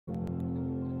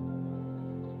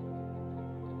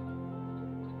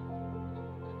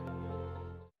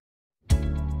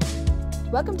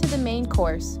Welcome to the Maine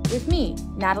Course with me,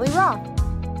 Natalie Roth.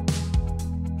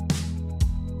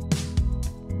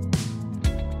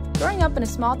 Growing up in a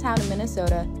small town in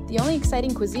Minnesota, the only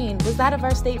exciting cuisine was that of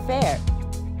our state fair.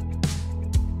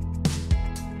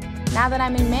 Now that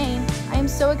I'm in Maine, I am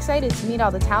so excited to meet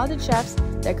all the talented chefs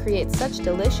that create such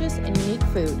delicious and unique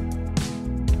food.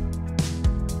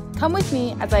 Come with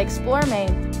me as I explore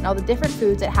Maine and all the different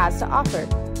foods it has to offer.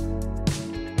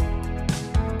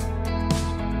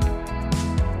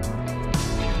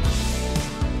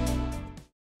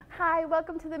 Hi,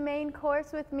 welcome to the Maine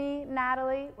Course with me,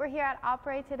 Natalie. We're here at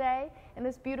Apres today in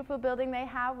this beautiful building they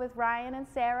have with Ryan and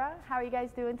Sarah. How are you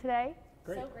guys doing today?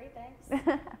 Great. So great,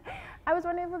 thanks. I was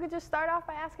wondering if we could just start off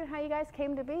by asking how you guys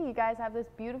came to be. You guys have this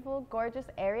beautiful, gorgeous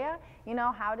area. You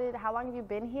know, how long have you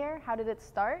been here? How did it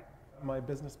start? My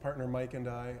business partner Mike and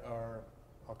I are,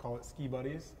 I'll call it ski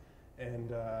buddies,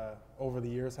 and over the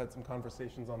years had some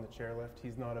conversations on the chairlift.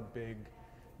 He's not a big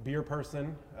beer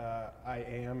person. I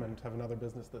am, and have another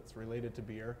business that's related to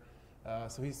beer.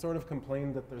 So he sort of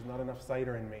complained that there's not enough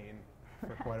cider in Maine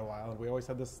for quite a while, and we always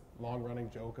had this long-running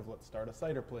joke of let's start a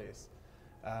cider place.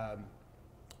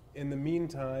 In the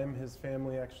meantime, his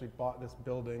family actually bought this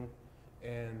building,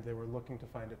 and they were looking to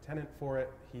find a tenant for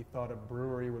it. He thought a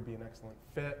brewery would be an excellent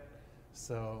fit,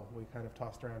 so we kind of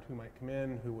tossed around who might come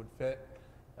in, who would fit.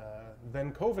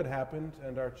 Then COVID happened,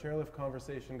 and our chairlift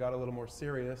conversation got a little more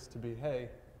serious to be, hey,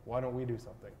 why don't we do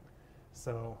something?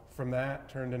 So from that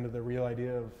turned into the real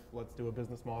idea of let's do a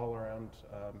business model around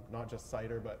not just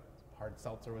cider, but hard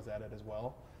seltzer was added as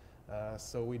well.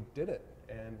 So we did it,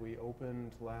 and we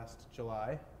opened last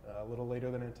July, a little later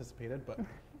than anticipated, but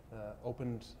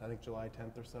opened I think July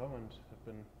 10th or so, and have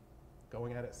been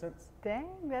going at it since. Dang,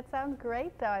 that sounds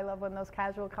great though. I love when those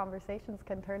casual conversations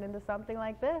can turn into something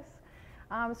like this.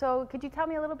 So could you tell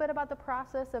me a little bit about the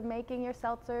process of making your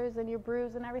seltzers and your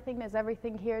brews and everything? Is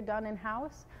everything here done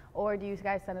in-house, or do you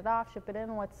guys send it off, ship it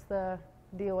in? What's the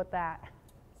deal with that?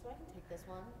 So I can take this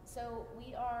one. So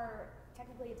we are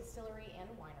technically a distillery and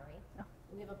a winery. Oh.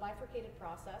 We have a bifurcated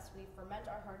process. We ferment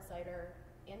our hard cider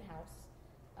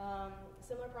in-house.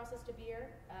 Similar process to beer.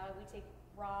 We take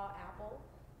raw apple,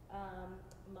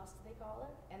 must they call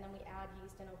it, and then we add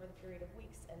yeast in over the period of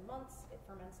weeks and months. It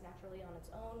ferments naturally on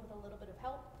its own with a little bit of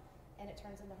help, and it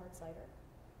turns into hard cider.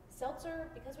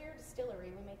 Seltzer, because we are a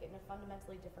distillery, we make it in a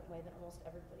fundamentally different way than almost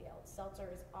everybody else.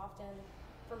 Seltzer is often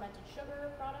fermented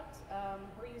sugar product.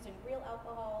 We're using real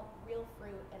alcohol, real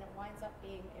fruit, and it winds up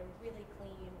being a really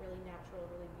clean, really natural,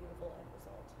 really beautiful end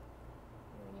result.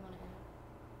 Anything you want to add?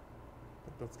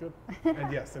 That's good. And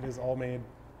yes, it is all made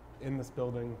in this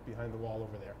building behind the wall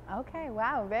over there. Okay,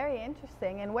 wow, very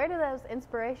interesting. And where do those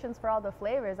inspirations for all the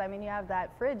flavors? I mean, you have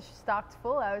that fridge stocked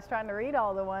full. I was trying to read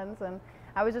all the ones, and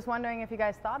I was just wondering if you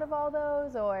guys thought of all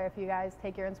those, or if you guys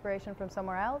take your inspiration from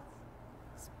somewhere else.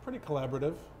 It's pretty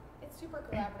collaborative. It's super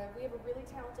collaborative. We have a really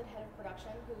talented head of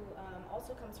production who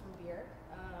also comes from beer.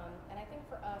 And I think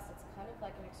for us, it's kind of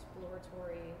like an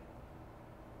exploratory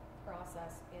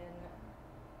process in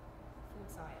food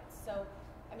science. So,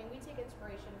 I mean, we take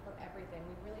inspiration from everything.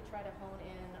 We really try to hone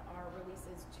in our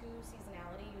releases to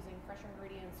seasonality using fresh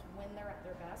ingredients when they're at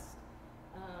their best,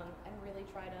 and really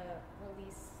try to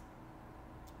release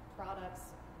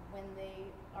products when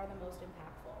they are the most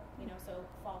impactful. You know, so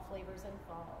fall flavors in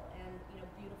fall, and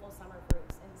beautiful summer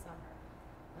fruits in summer.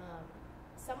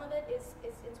 Some of it is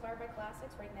inspired by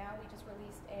classics. Right now, we just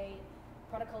released a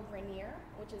product called Rainier,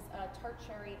 which is a tart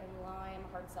cherry and lime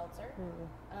hard seltzer.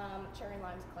 Cherry and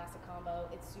lime is a classic combo.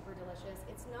 It's super delicious.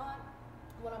 It's not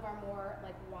one of our more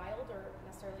wild or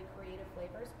necessarily creative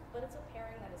flavors, but it's a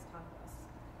pairing that is timeless.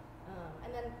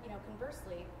 And then,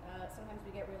 conversely, sometimes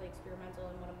we get really experimental,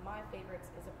 and one of my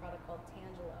favorites is a product called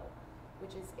Tangelo,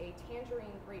 which is a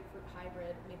tangerine grapefruit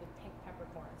hybrid made with pink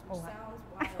peppercorns, which sounds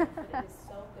wild, but it is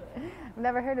so good. I've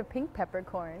never heard of pink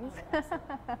peppercorns. Oh,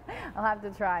 I'll have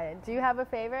to try it. Do you have a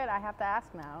favorite? I have to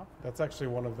ask now. That's actually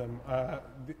one of them.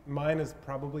 Mine is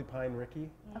probably Pine Ricky,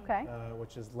 Okay.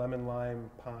 which is lemon lime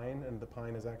pine, and the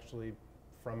pine is actually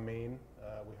from Maine.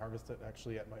 We harvest it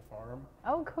actually at my farm.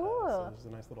 Oh, cool. So there's a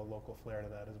nice little local flair to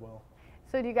that as well.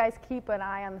 So do you guys keep an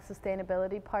eye on the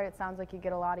sustainability part? It sounds like you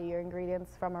get a lot of your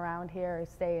ingredients from around here, or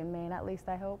stay in Maine at least,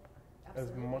 I hope.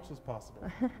 Absolutely. As much as possible.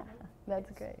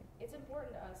 That's great. It's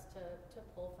important to us to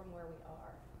pull from where we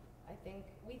are.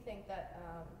 We think that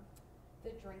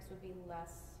the drinks would be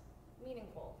less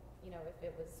meaningful, if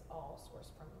it was all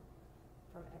sourced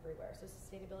from everywhere. So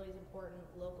sustainability is important,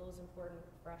 local is important,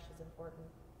 fresh is important.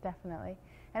 Definitely.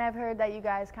 And I've heard that you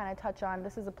guys kind of touch on,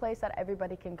 this is a place that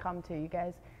everybody can come to. You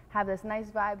guys have this nice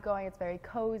vibe going. It's very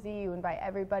cozy. You invite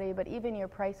everybody. But even your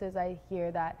prices, I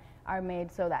hear that are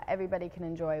made so that everybody can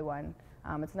enjoy one.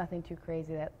 It's nothing too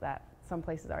crazy that some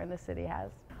places are in the city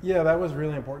has. Yeah, that was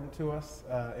really important to us.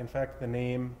 In fact, the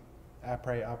name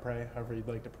Apres, however you'd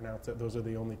like to pronounce it, those are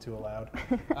the only two allowed.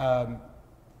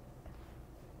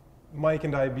 Mike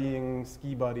and I being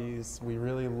ski buddies, we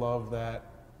really love that,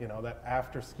 that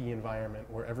after ski environment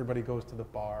where everybody goes to the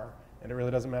bar and it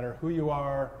really doesn't matter who you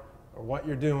are or what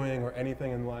you're doing or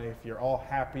anything in life, you're all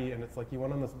happy and it's like you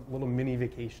went on this little mini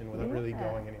vacation without really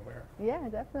going anywhere. Yeah,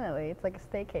 definitely. It's like a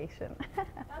staycation.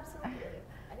 Absolutely.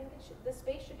 I think the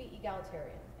space should be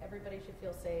egalitarian. Everybody should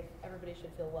feel safe. Everybody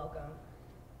should feel welcome.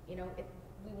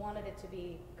 We wanted it to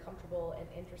be comfortable and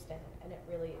interesting, and it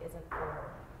really isn't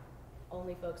for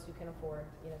only folks who can afford,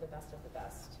 the best of the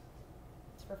best.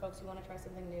 It's for folks who want to try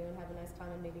something new and have a nice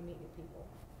time and maybe meet new people.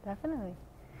 Definitely.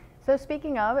 So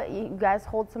speaking of, you guys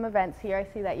hold some events here. I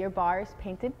see that your bar is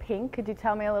painted pink. Could you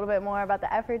tell me a little bit more about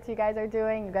the efforts you guys are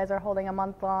doing? You guys are holding a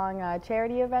month-long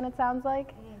charity event, it sounds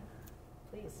like.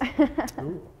 Please.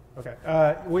 Ooh, okay.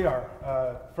 We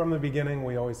are. From the beginning,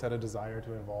 we always had a desire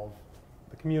to involve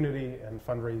the community and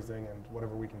fundraising and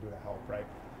whatever we can do to help, right?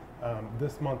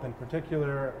 This month in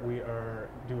particular, we are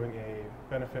doing a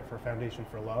benefit for Foundation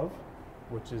for Love,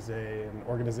 which is an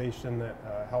organization that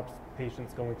helps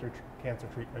patients going through cancer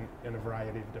treatment in a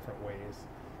variety of different ways.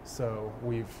 So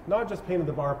we've not just painted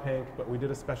the bar pink, but we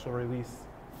did a special release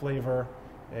flavor,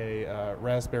 a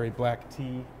raspberry black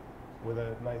tea with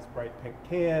a nice bright pink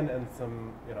can and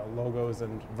some logos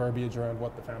and verbiage around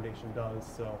what the foundation does.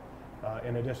 So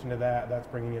in addition to that, that's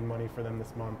bringing in money for them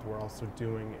this month. We're also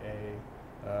doing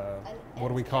what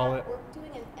do we call it? We're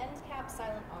doing an end cap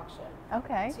silent auction.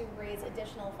 Okay. To raise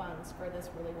additional funds for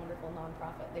this really wonderful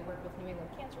nonprofit. They work with New England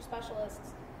cancer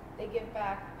specialists. They give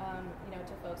back,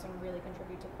 to folks and really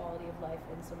contribute to quality of life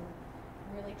in some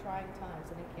really trying times.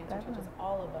 I think cancer touches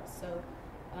all of us. So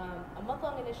a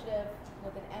month-long initiative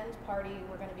with an end party.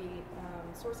 We're going to be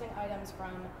sourcing items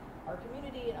from our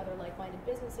community and other like-minded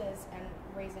businesses and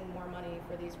raising more money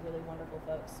for these really wonderful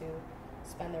folks who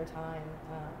spend their time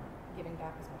giving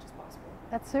back as much as possible.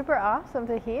 That's super awesome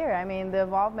to hear. I mean, the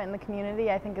involvement in the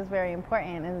community I think is very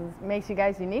important and makes you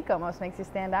guys unique, almost makes you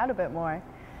stand out a bit more.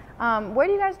 Where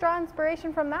do you guys draw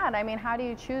inspiration from that? I mean, how do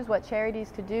you choose what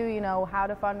charities to do, how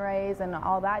to fundraise and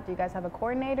all that? Do you guys have a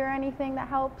coordinator or anything that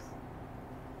helps?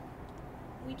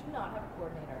 We do not have a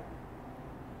coordinator.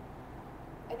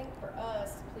 I think for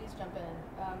us, please jump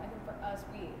in. I think for us,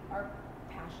 we are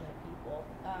passionate people.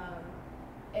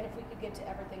 And if we could get to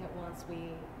everything at once,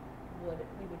 we would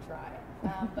try.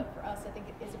 But for us, I think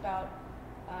it is about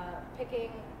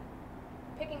picking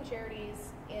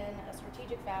charities in a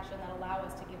strategic fashion that allow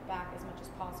us to give back as much as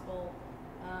possible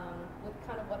with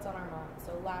kind of what's on our mind.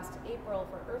 So last April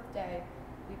for Earth Day,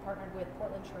 we partnered with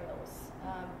Portland Trails.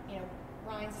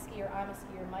 Ryan's a skier, I'm a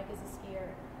skier, Mike is a skier.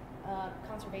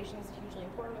 Conservation is hugely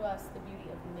important to us. The beauty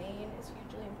of Maine is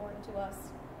hugely important to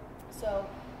us. So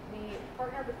we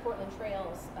partnered with Portland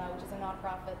Trails, which is a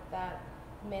nonprofit that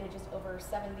manages over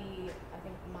 70, I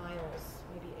think, miles,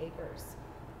 maybe acres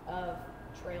of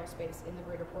trail space in the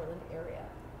greater Portland area.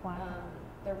 Wow.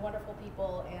 They're wonderful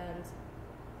people, and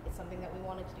it's something that we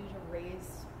wanted to do to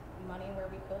raise money where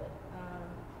we could.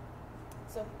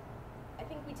 So I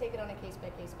think we take it on a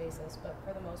case-by-case basis, but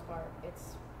for the most part,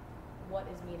 it's what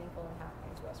is meaningful and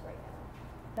happening to us right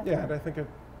now. Yeah, and I think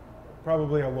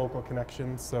probably a local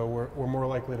connection, so we're more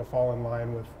likely to fall in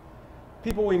line with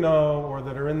people we know or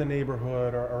that are in the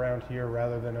neighborhood or around here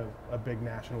rather than a big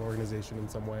national organization in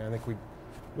some way. I think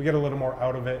we get a little more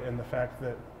out of it in the fact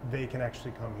that they can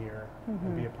actually come here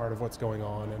and be a part of what's going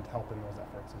on and help in those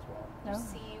efforts as well. You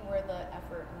see where the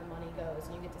effort and the money goes,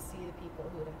 and you get to see the people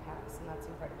who it impacts, and that's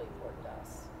incredibly important to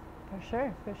us. For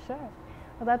sure, for sure.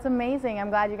 Well, that's amazing. I'm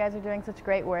glad you guys are doing such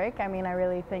great work. I mean, I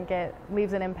really think it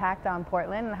leaves an impact on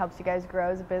Portland and helps you guys grow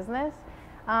as a business.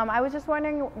 I was just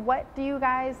wondering, what do you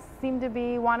guys seem to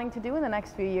be wanting to do in the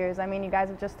next few years? I mean, you guys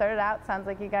have just started out. Sounds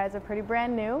like you guys are pretty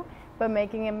brand new, but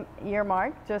making your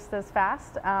mark just as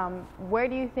fast. Where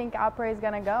do you think Apres is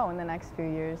going to go in the next few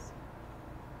years?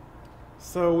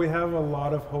 So we have a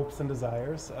lot of hopes and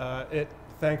desires. It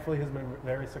thankfully has been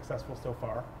very successful so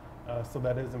far. So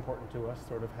that is important to us.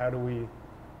 Sort of how do we,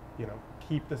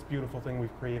 keep this beautiful thing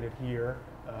we've created here,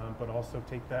 but also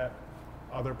take that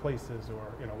other places,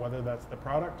 or whether that's the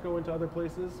product going to other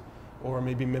places, or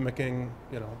maybe mimicking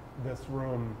this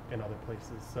room in other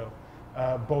places. So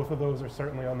both of those are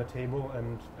certainly on the table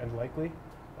and likely.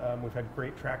 We've had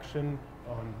great traction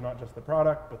on not just the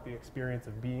product, but the experience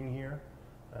of being here.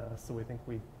 So we think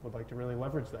we would like to really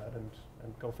leverage that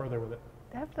and go further with it.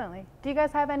 Definitely. Do you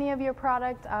guys have any of your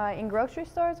product in grocery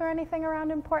stores or anything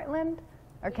around in Portland?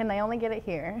 Or can they only get it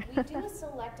here? We do a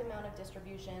select amount of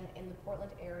distribution in the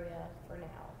Portland area for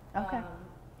now. Okay.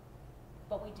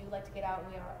 But we do like to get out,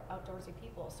 and we are outdoorsy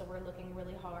people, so we're looking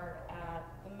really hard at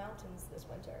the mountains this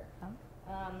winter. Oh.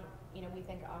 You know, we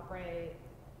think Apres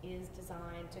is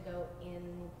designed to go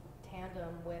in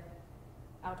tandem with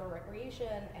outdoor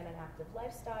recreation and an active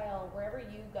lifestyle. Wherever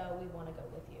you go, we want to go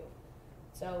with you.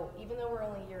 So even though we're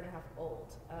only a year and a half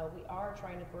old, we are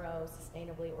trying to grow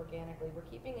sustainably, organically. We're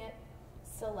keeping it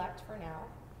select for now,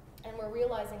 and we're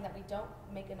realizing that we don't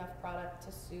make enough product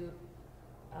to suit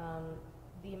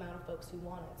the amount of folks who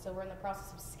want it. So we're in the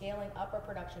process of scaling up our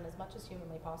production as much as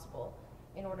humanly possible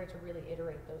in order to really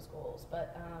iterate those goals.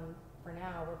 But for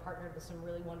now, we're partnered with some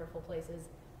really wonderful places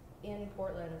in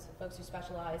Portland, folks who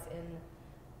specialize in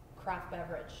craft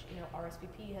beverage. You know,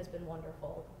 RSVP has been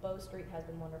wonderful. Bow Street has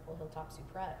been wonderful. Hilltop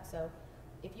Supret. So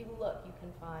if you look, you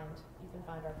can find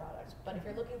our products. But if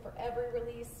you're looking for every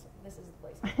release, this is the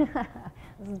place to be.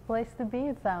 This is the place to be,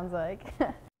 it sounds like.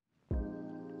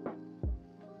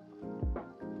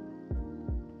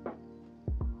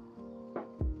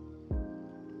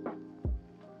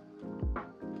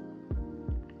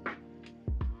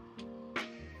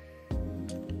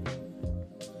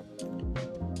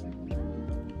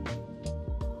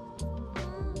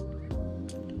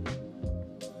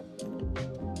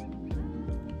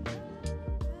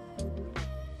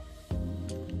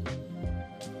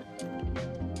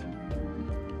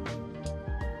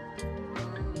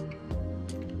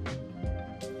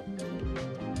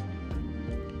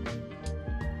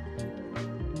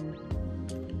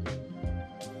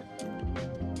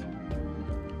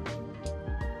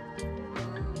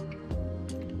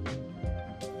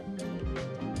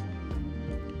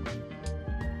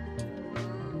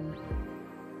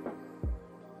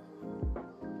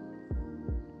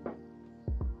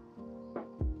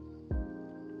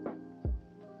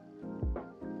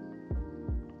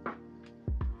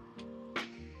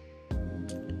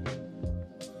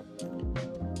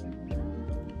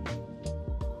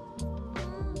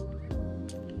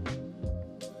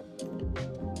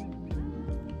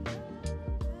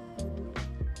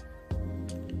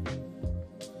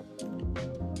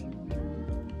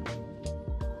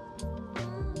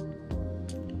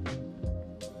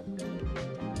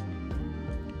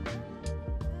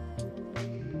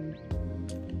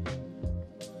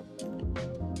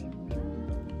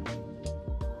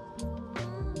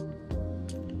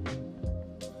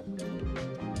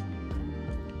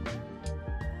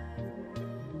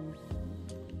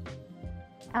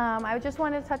 I just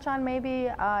wanted to touch on maybe,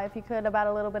 if you could, about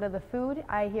a little bit of the food.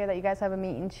 I hear that you guys have a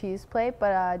meat and cheese plate,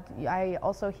 but I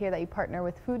also hear that you partner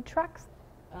with food trucks.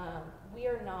 We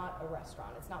are not a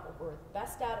restaurant. It's not what we're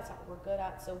best at. It's not what we're good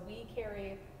at. So we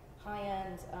carry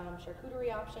high-end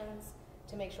charcuterie options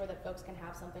to make sure that folks can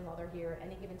have something while they're here. At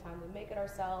any given time, we make it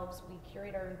ourselves. We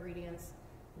curate our ingredients.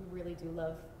 We really do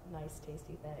love nice,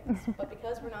 tasty things. But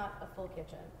because we're not a full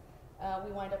kitchen,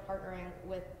 we wind up partnering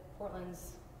with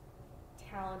Portland's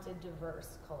talented,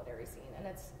 diverse culinary scene, and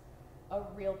it's a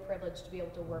real privilege to be able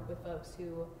to work with folks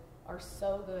who are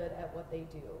so good at what they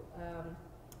do.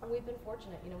 And we've been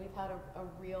fortunate. You know, we've had a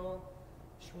real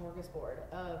smorgasbord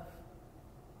of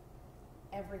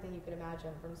everything you could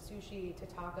imagine, from sushi to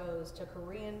tacos to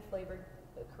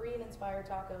Korean-inspired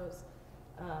tacos.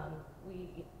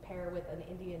 We pair with an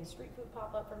Indian street food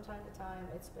pop-up from time to time.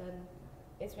 It's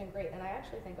been great, and I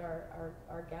actually think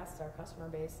our guests, our customer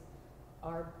base,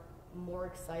 are more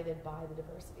excited by the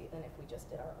diversity than if we just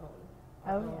did our own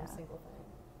single thing.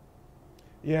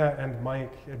 Yeah, and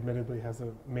Mike admittedly has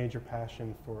a major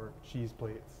passion for cheese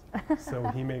plates. So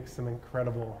he makes some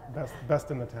incredible,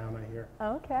 best in the town, I hear.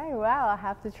 Okay, wow, I'll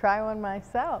have to try one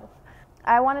myself.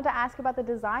 I wanted to ask about the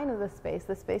design of the space.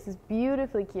 The space is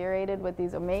beautifully curated with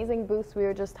these amazing booths we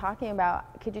were just talking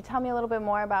about. Could you tell me a little bit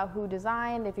more about who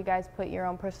designed, if you guys put your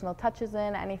own personal touches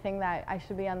in, anything that I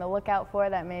should be on the lookout for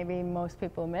that maybe most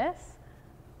people miss?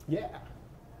 Yeah.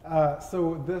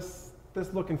 So this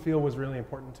look and feel was really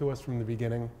important to us from the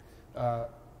beginning.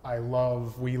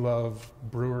 We love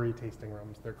brewery tasting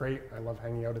rooms. They're great. I love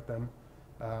hanging out at them.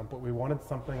 But we wanted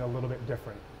something a little bit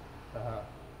different.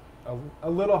 A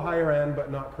little higher end,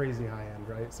 but not crazy high end,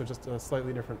 right? So just a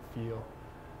slightly different feel.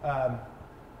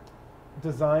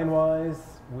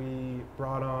 Design-wise, we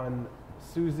brought on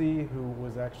Susie, who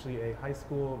was actually a high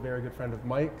school very good friend of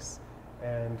Mike's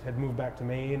and had moved back to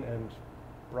Maine, and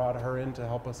brought her in to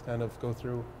help us kind of go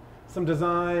through some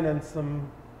design and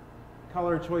some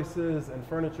color choices and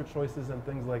furniture choices and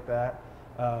things like that.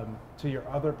 To your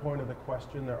other point of the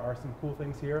question, there are some cool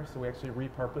things here. So we actually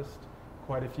repurposed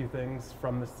quite a few things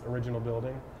from this original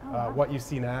building. Oh, wow. What you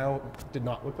see now did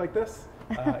not look like this.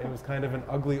 It was kind of an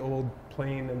ugly old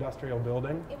plain industrial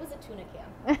building. It was a tuna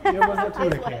can. It was a tuna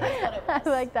That's what can. it was. I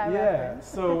like that Yeah, reference.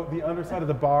 so the underside of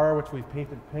the bar, which we've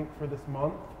painted pink for this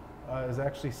month, is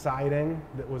actually siding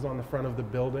that was on the front of the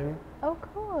building. Oh,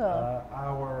 cool.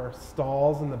 Our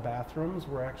stalls in the bathrooms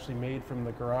were actually made from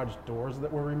the garage doors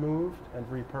that were removed and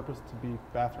repurposed to be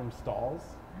bathroom stalls.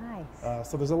 Nice.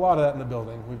 So there's a lot of that in the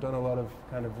building. We've done a lot of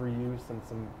kind of reuse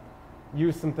and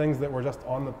used some things that were just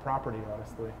on the property,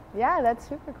 honestly. Yeah, that's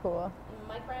super cool.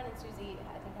 Mike, Ryan, and Susie,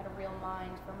 I think, had a real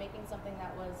mind for making something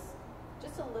that was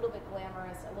just a little bit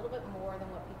glamorous, a little bit more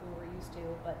than what people were used to,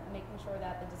 but making sure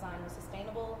that the design was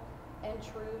sustainable and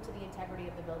true to the integrity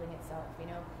of the building itself. You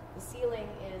know, the ceiling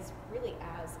is really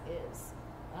as is.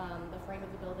 The frame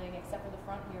of the building, except for the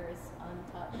front here, is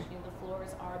untouched. You know, the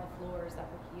floors are the floors that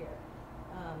were here.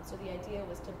 So the idea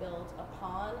was to build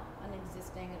upon an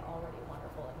existing and already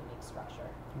wonderful and unique structure.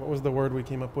 What was the word we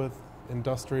came up with?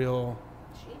 Industrial,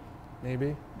 Chic.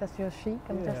 maybe? Industrial chic,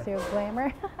 Yeah. industrial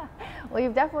glamour. Well,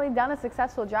 you've definitely done a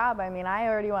successful job. I mean, I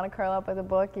already want to curl up with a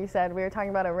book. You said we were talking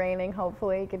about it raining.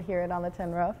 Hopefully you could hear it on the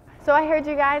tin roof. So I heard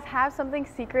you guys have something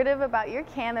secretive about your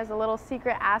can. There's a little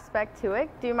secret aspect to it.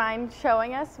 Do you mind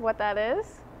showing us what that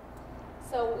is?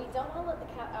 So we don't want to let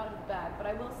the cat out of the bag, but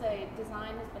I will say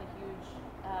design has been a huge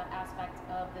aspect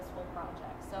of this whole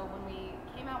project. So when we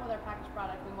came out with our packaged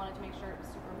product, we wanted to make sure it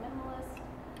was super minimalist,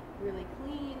 really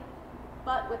clean,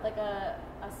 but with like a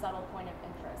subtle point of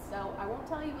interest. So I won't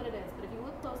tell you what it is, but if you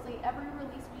look closely, every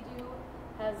release we do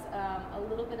has a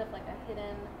little bit of like a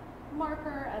hidden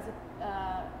marker as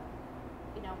a,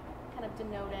 you know, kind of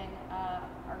denoting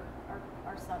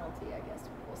our subtlety, I guess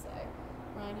we'll say.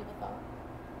 Ryan, you have a thought?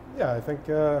 Yeah, I think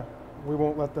we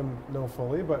won't let them know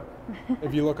fully, but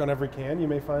if you look on every can, you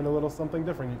may find a little something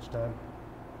different each time.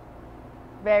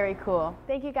 Very cool.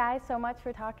 Thank you guys so much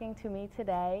for talking to me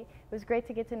today. It was great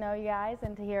to get to know you guys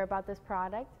and to hear about this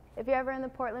product. If you're ever in the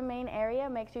Portland, Maine area,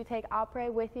 make sure you take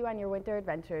Apres with you on your winter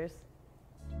adventures.